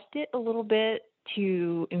adjust it a little bit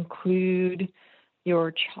to include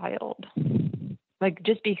your child.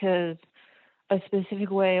 Just because a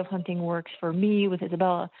specific way of hunting works for me with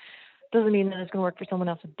Isabella doesn't mean that it's going to work for someone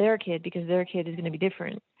else with their kid, because their kid is going to be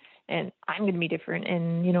different and I'm going to be different.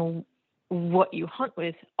 And, what you hunt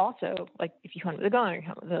with also, if you hunt with a gun or you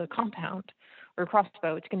hunt with a compound or a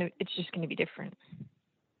crossbow, it's just going to be different.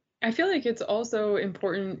 I feel like it's also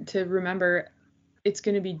important to remember it's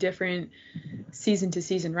going to be different season to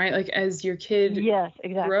season, right? As your kid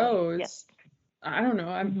grows, I don't know.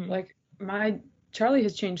 I'm my Charlie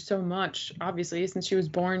has changed so much, obviously, since she was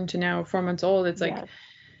born to now 4 months old. It's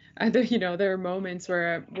there are moments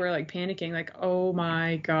where we're panicking, oh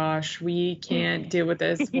my gosh, we can't deal with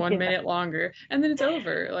this 1 minute longer. And then it's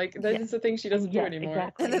over. That is the thing she doesn't do anymore.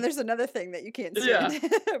 Exactly. And then there's another thing that you can't stand.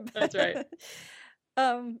 Yeah, that's right.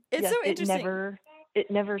 It's so interesting.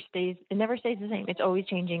 It never stays the same. It's always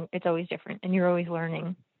changing. It's always different. And you're always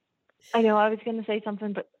learning. I know I was going to say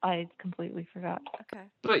something, but I completely forgot.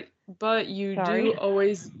 Okay. But you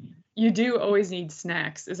do always need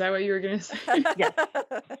snacks. Is that what you were going to say? Yes.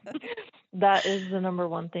 That is the number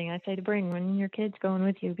one thing I say to bring when your kid's going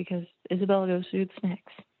with you, because Isabella goes through the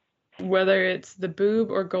snacks. Whether it's the boob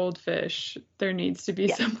or goldfish, there needs to be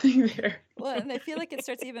something there. Well, and I feel like it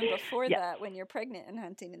starts even before that, when you're pregnant and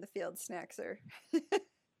hunting in the field. Snacks are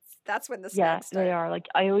that's when the snacks start. They are.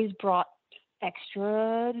 I always brought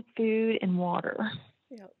extra food and water.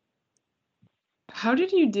 Yeah. How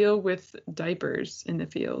did you deal with diapers in the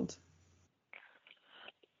field?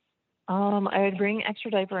 I would bring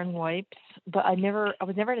extra diaper and wipes, but I was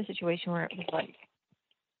never in a situation where it was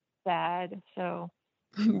bad. So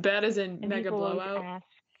bad as in mega blowout.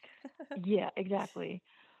 Yeah, exactly.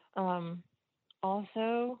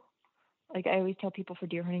 Also, I always tell people for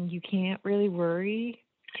deer hunting, you can't really worry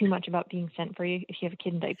too much about being sent for you if you have a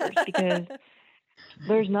kid in diapers, because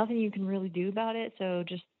there's nothing you can really do about it. So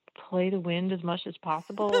just play the wind as much as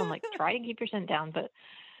possible and like try to keep your scent down, but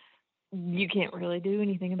you can't really do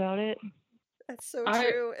anything about it. That's so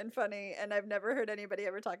true and funny, and I've never heard anybody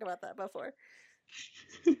ever talk about that before.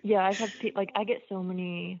 Yeah, I've had I get so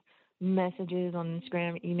many messages on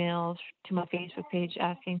Instagram, emails to my Facebook page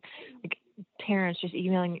asking, like, parents just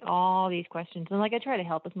emailing me all these questions, and like I try to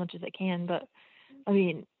help as much as I can, but I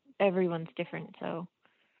mean everyone's different, so.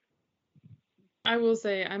 I will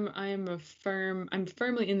say I'm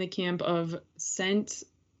firmly in the camp of scent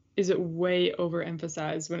is way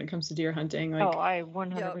overemphasized when it comes to deer hunting. Like, I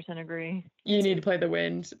 100% agree. You need to play the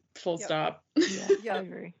wind, full stop. Yeah, I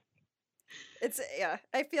agree.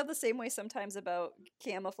 I feel the same way sometimes about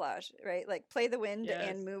camouflage, right? Like play the wind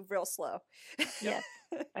and move real slow. Yes,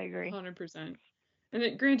 I agree. 100%. And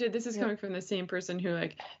then, granted, this is coming from the same person who,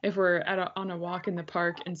 like, if we're on a walk in the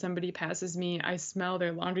park and somebody passes me, I smell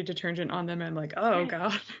their laundry detergent on them and I'm like, oh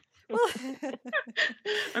God.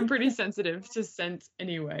 I'm pretty sensitive to scent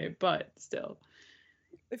anyway, but still.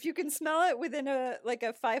 If you can smell it within a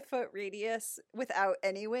 5-foot radius without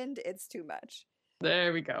any wind, it's too much.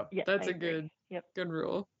 There we go. Yeah, that's a good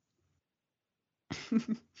rule.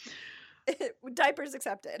 Diapers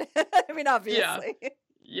accepted. I mean, obviously. Yeah.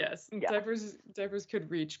 Yes. Yeah. Diapers could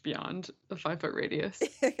reach beyond a 5-foot radius.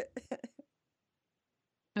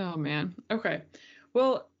 Oh man. Okay.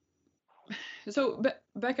 Well, so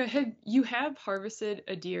Beka, you have harvested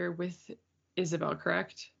a deer with Isabel,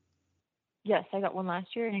 correct? Yes, I got one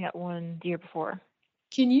last year and I got one the year before.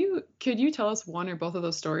 Could you tell us one or both of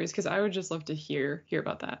those stories? Because I would just love to hear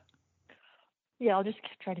about that. Yeah, I'll just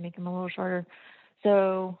try to make them a little shorter.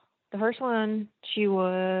 So the first one, she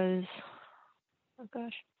was,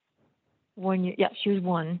 1 year. Yeah, she was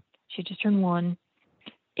 1. She just turned 1,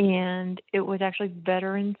 and it was actually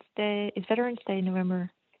Veterans Day. It's Veterans Day in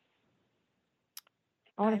November.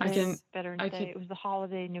 I want to say Veterans Day. It was the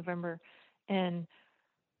holiday in November, and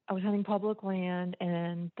I was hunting public land,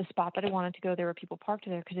 and the spot that I wanted to go, there were people parked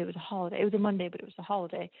there because it was a holiday. It was a Monday, but it was a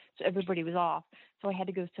holiday, so everybody was off. So I had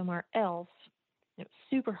to go somewhere else. It was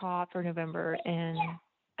super hot for November, and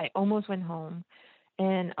I almost went home.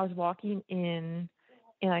 And I was walking in,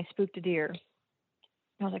 and I spooked a deer.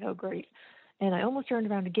 I was like, oh, great. And I almost turned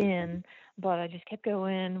around again, but I just kept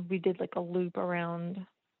going. We did like a loop around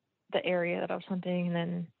the area that I was hunting, and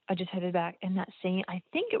then I just headed back. And I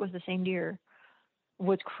think it was the same deer,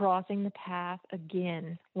 was crossing the path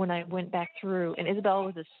again when I went back through, and Isabella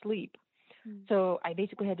was asleep. So I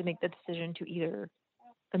basically had to make the decision to either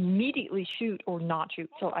immediately shoot or not shoot.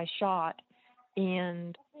 So I shot,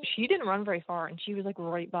 and she didn't run very far, and she was like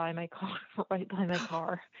right by my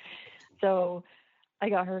car. So I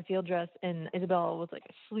got her a field dress, and Isabella was like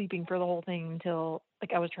sleeping for the whole thing until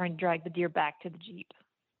like I was trying to drag the deer back to the Jeep.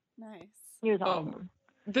 Nice. It was awesome.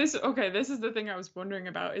 This is the thing I was wondering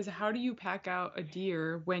about, is how do you pack out a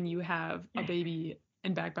deer when you have a baby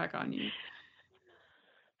and backpack on you?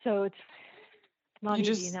 So it's not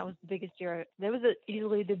easy, and that was the biggest deer. That was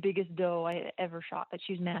easily the biggest doe I had ever shot, but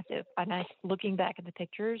she was massive. And looking back at the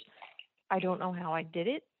pictures, I don't know how I did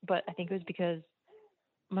it, but I think it was because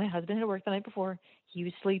my husband had worked the night before. He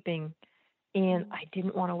was sleeping, and I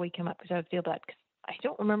didn't want to wake him up because I would feel bad. Because I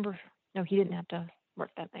don't remember. No, he didn't have to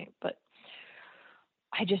work that night, but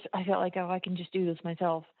I felt like, I can just do this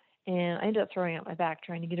myself. And I ended up throwing out my back,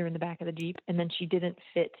 trying to get her in the back of the Jeep, and then she didn't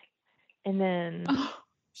fit. And then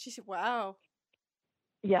she said, wow.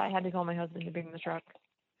 Yeah, I had to call my husband to bring the truck.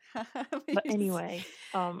 But anyway,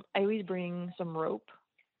 I always bring some rope,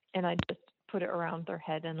 and I just put it around their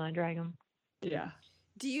head and I drag them. Yeah.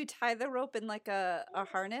 Do you tie the rope in like a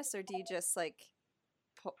harness, or do you just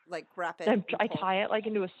wrap it? I tie it like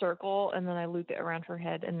into a circle, and then I loop it around her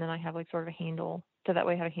head, and then I have like sort of a handle, so that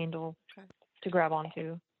way I have a handle to grab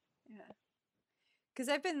onto. Yeah. Because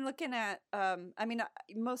I've been looking at,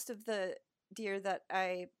 most of the deer that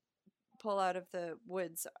I pull out of the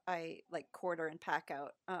woods, I like quarter and pack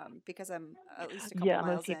out, because I'm at least a couple miles in.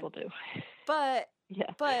 Yeah, most people do. But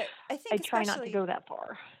I think I try not to go that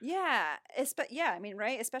far. Yeah,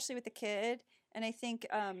 right, especially with the kid, and I think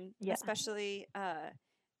especially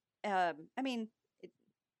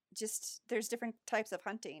just there's different types of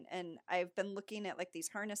hunting, and I've been looking at like these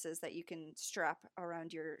harnesses that you can strap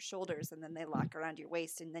around your shoulders, and then they lock around your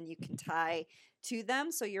waist, and then you can tie to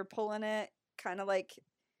them, so you're pulling it kind of like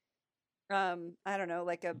I don't know,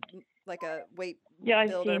 like a weight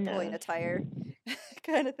builder pulling a tire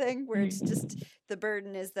kind of thing, where it's just the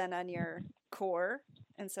burden is then on your core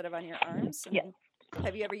instead of on your arms. And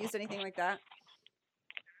have you ever used anything like that?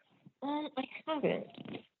 I haven't.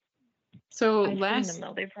 So I've seen them,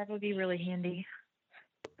 though. They'd probably be really handy.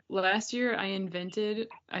 last year I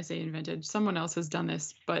say invented, someone else has done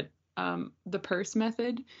this, but the purse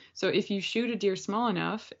method. So if you shoot a deer small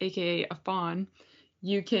enough, aka a fawn,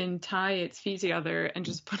 you can tie its feet together and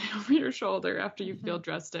just put it over your shoulder after you field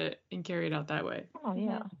dressed it and carry it out that way. Oh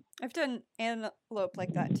yeah. I've done antelope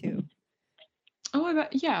like that too. Oh, I bet.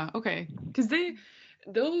 Yeah. Okay. Because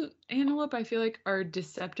those antelope, I feel like, are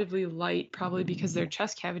deceptively light, probably because their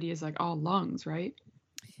chest cavity is like all lungs, right?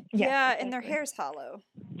 Yeah, and their hair's hollow.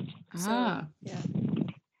 Ah. So, yeah.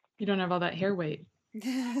 You don't have all that hair weight.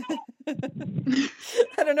 I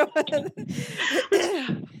don't know.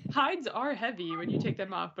 Hides are heavy when you take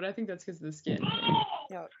them off, but I think that's because of the skin.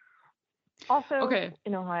 Yeah. Also, Okay.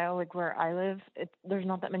 in Ohio, like where I live, there's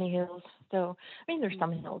not that many hills. So, I mean, there's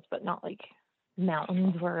some hills, but not like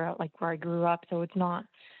mountains where I grew up. So it's not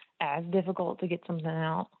as difficult to get something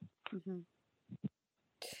out. Mm-hmm.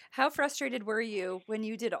 How frustrated were you when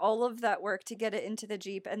you did all of that work to get it into the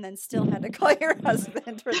Jeep and then still had to call your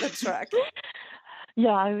husband for the truck? Yeah,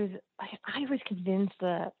 I was convinced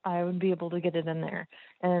that I would be able to get it in there,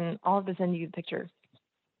 and I'll have to send you the picture.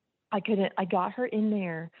 I got her in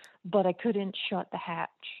there, but I couldn't shut the hatch.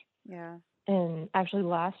 Yeah. And actually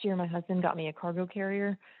last year my husband got me a cargo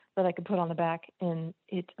carrier that I could put on the back, and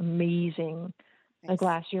it's amazing. Nice. Like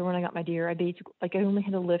last year when I got my deer, I only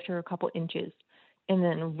had to lift her a couple inches and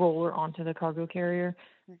then roll her onto the cargo carrier.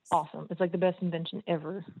 Nice. Awesome. It's like the best invention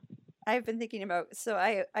ever. I've been thinking about, so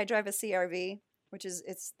I drive a CRV, which is,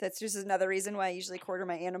 that's just another reason why I usually quarter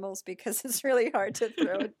my animals, because it's really hard to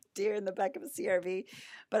throw a deer in the back of a CRV.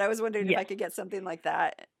 But I was wondering if I could get something like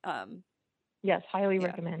that. Yes, highly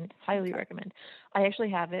recommend. Highly recommend. I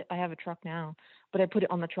actually have it. I have a truck now, but I put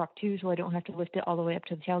it on the truck too, so I don't have to lift it all the way up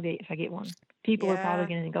to the tailgate if I get one. People are probably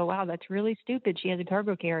going to go, wow, that's really stupid. She has a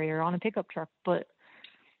cargo carrier on a pickup truck, but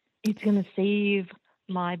it's going to save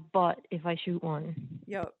my butt if I shoot one.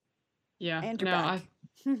 Yep. Yeah. And your back.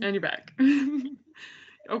 And your back.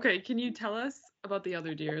 Okay, can you tell us about the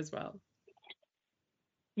other deer as well?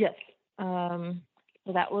 Yes. So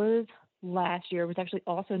that was last year. It was actually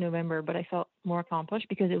also November, but I felt more accomplished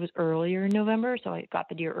because it was earlier in November, so I got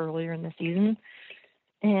the deer earlier in the season.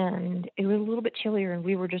 And it was a little bit chillier, and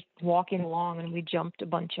we were just walking along, and we jumped a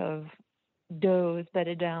bunch of does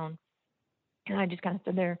bedded down. And I just kind of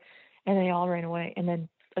stood there, and they all ran away. And then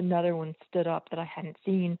another one stood up that I hadn't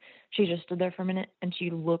seen. She just stood there for a minute, and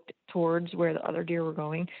she looked towards where the other deer were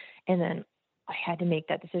going. And then I had to make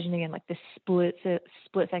that decision again, like this split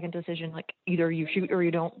second decision, like either you shoot or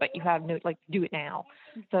you don't, but you have no, like, do it now.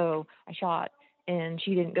 So I shot, and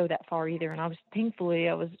she didn't go that far either. And thankfully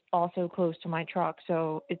I was also close to my truck,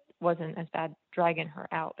 so it wasn't as bad dragging her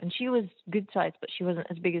out. And she was good size, but she wasn't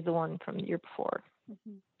as big as the one from the year before.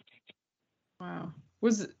 Mm-hmm. Wow.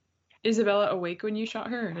 Was Isabella awake when you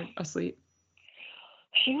shot her, or asleep?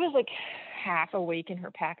 She was like half awake in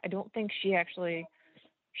her pack. I don't think she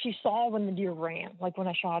saw when the deer ran. Like when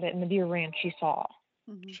I shot it and the deer ran, she saw.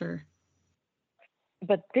 Mm-hmm. Sure.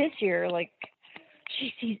 But this year, like,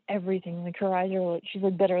 she sees everything. Like, her eyes are like, she's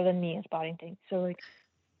like better than me at spotting things. So, like,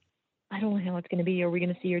 I don't know how it's going to be. Are we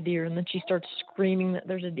going to see her deer? And then she starts screaming that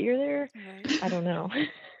there's a deer there. Right. I don't know.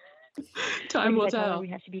 Time will tell. We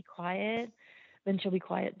have to be quiet. Then she'll be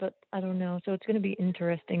quiet, but I don't know. So it's going to be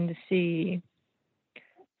interesting to see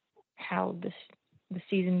how the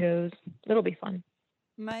season goes. It'll be fun.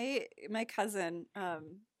 My cousin,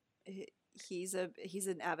 he's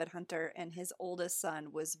an avid hunter, and his oldest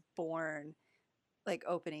son was born like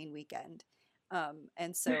opening weekend.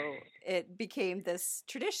 And so it became this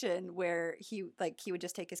tradition where he would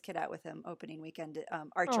just take his kid out with him opening weekend,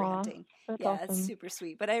 archery hunting. Yeah, awesome. It's super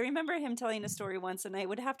sweet. But I remember him telling a story once, and I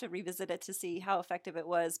would have to revisit it to see how effective it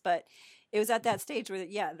was. But it was at that stage where,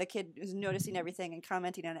 the kid was noticing everything and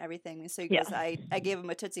commenting on everything. And so he goes, I gave him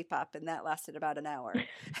a Tootsie Pop, and that lasted about an hour.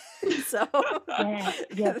 So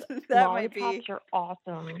yes. That might be. Lollipops are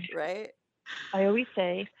awesome. Right? I always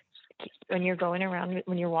say, when you're going around,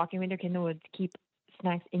 when you're walking with your kid in the woods, keep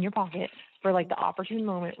snacks in your pocket for like the opportune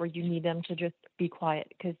moment where you need them to just be quiet,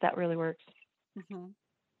 because that really works. Mm-hmm.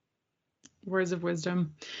 Words of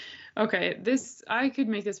wisdom. Okay, I could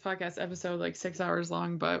make this podcast episode like 6 hours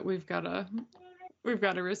long, but we've got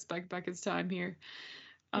to respect Beka's time here.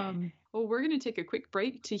 Well, we're going to take a quick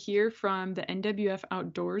break to hear from the NWF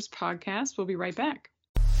Outdoors podcast. We'll be right back.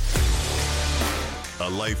 A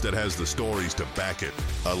life that has the stories to back it.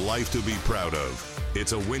 A life to be proud of.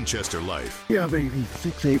 It's a Winchester life. Yeah, baby.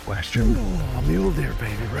 6'8" Western. Oh, mule deer,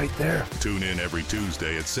 baby, right there. Tune in every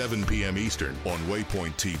Tuesday at 7 p.m. Eastern on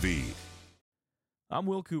Waypoint TV. I'm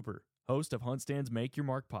Will Cooper, host of Hunt Stand's Make Your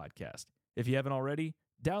Mark podcast. If you haven't already,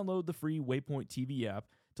 download the free Waypoint TV app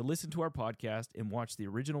to listen to our podcast and watch the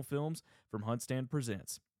original films from Hunt Stand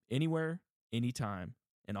Presents, anywhere, anytime,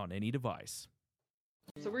 and on any device.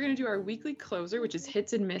 So we're going to do our weekly closer, which is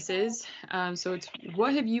hits and misses. So it's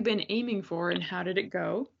what have you been aiming for and how did it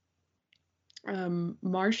go?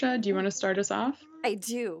 Marcia, do you want to start us off? I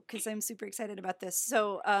do, because I'm super excited about this.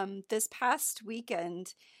 So this past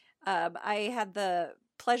weekend, I had the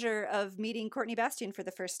pleasure of meeting Courtney Bastian for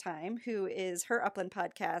the first time, who is her Upland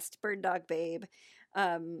podcast, Bird Dog Babe,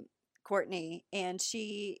 Courtney. And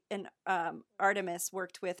she and Artemis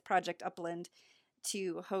worked with Project Upland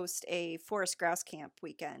to host a forest grouse camp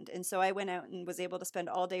weekend. And so I went out and was able to spend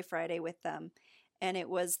all day Friday with them. And it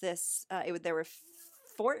was this, there were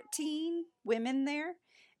 14 women there.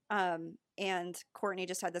 And Courtney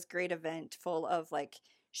just had this great event full of like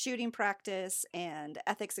shooting practice and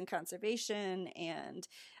ethics and conservation and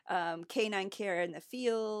canine care in the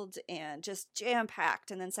field and just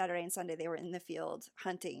jam-packed. And then Saturday and Sunday they were in the field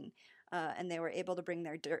hunting, and they were able to bring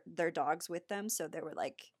their dogs with them. So there were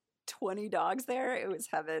like 20 dogs there. It was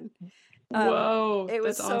heaven. Whoa, it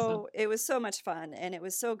was that's so awesome. It was so much fun, and it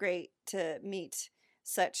was so great to meet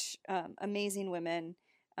such amazing women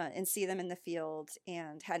and see them in the field.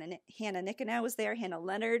 And Hannah Nickenow was there. Hannah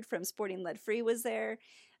Leonard from Sporting Lead Free was there.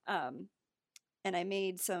 And I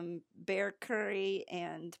made some bear curry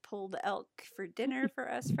and pulled elk for dinner for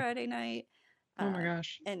us Friday night. Oh my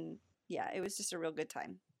gosh. And yeah, it was just a real good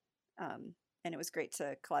time. And it was great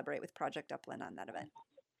to collaborate with Project Upland on that event.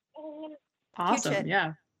 Awesome.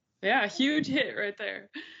 Yeah, huge hit right there.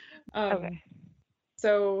 Okay.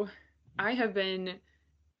 So I have been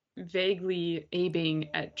vaguely aiming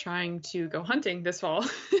at trying to go hunting this fall.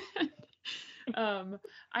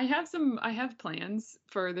 I have plans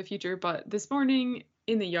for the future, but this morning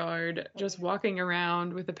in the yard, just walking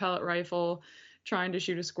around with a pellet rifle, trying to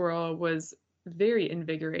shoot a squirrel was very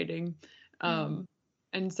invigorating.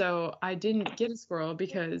 And so I didn't get a squirrel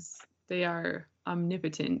because they are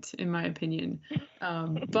omnipotent, in my opinion.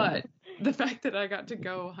 But the fact that I got to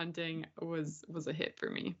go hunting was a hit for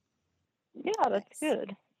me. Yeah, that's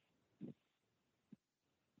good.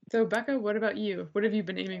 So Beka, what about you? What have you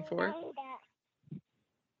been aiming for?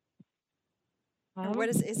 And what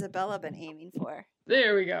has Isabella been aiming for?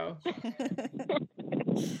 There we go.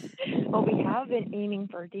 Well, we have been aiming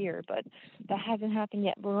for deer, but that hasn't happened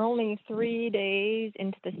yet. We're only 3 days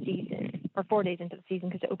into the season, or 4 days into the season,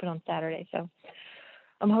 because it opened on Saturday. So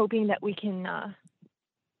I'm hoping that we can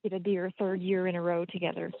get a deer third year in a row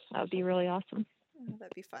together. That would be really awesome. Oh,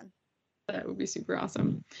 that'd be fun. That would be super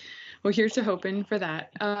awesome. Well, here's to hoping for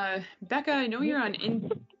that. Beka, I know you're on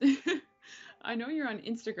I know you're on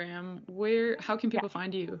Instagram. How can people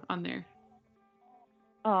find you on there?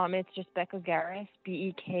 It's just Beka Garris,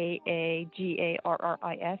 BekaGarris,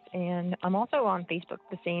 and I'm also on Facebook,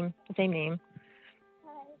 the same name.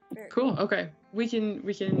 Cool. Okay, we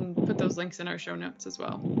can put those links in our show notes as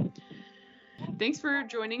well. Thanks for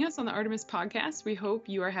joining us on the Artemis podcast. We hope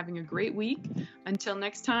you are having a great week. Until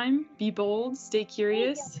next time, be bold, stay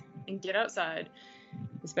curious, and get outside,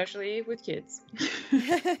 especially with kids.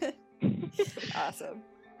 Awesome.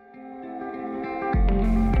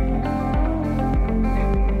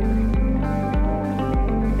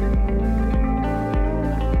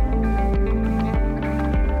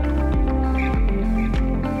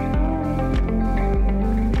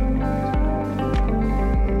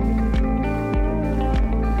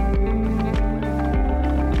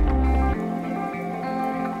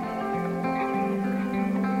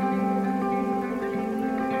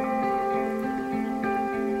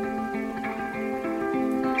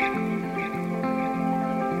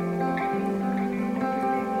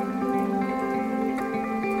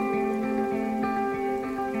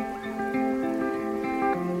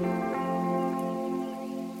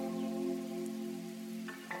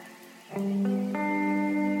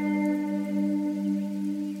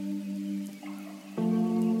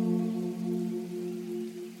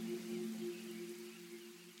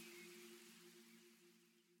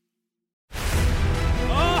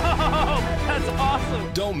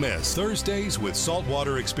 Don't miss Thursdays with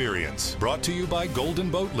Saltwater Experience, brought to you by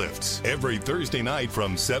Golden Boat Lifts, every Thursday night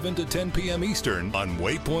from 7 to 10 p.m. Eastern on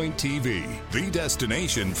Waypoint TV, the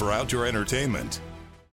destination for outdoor entertainment.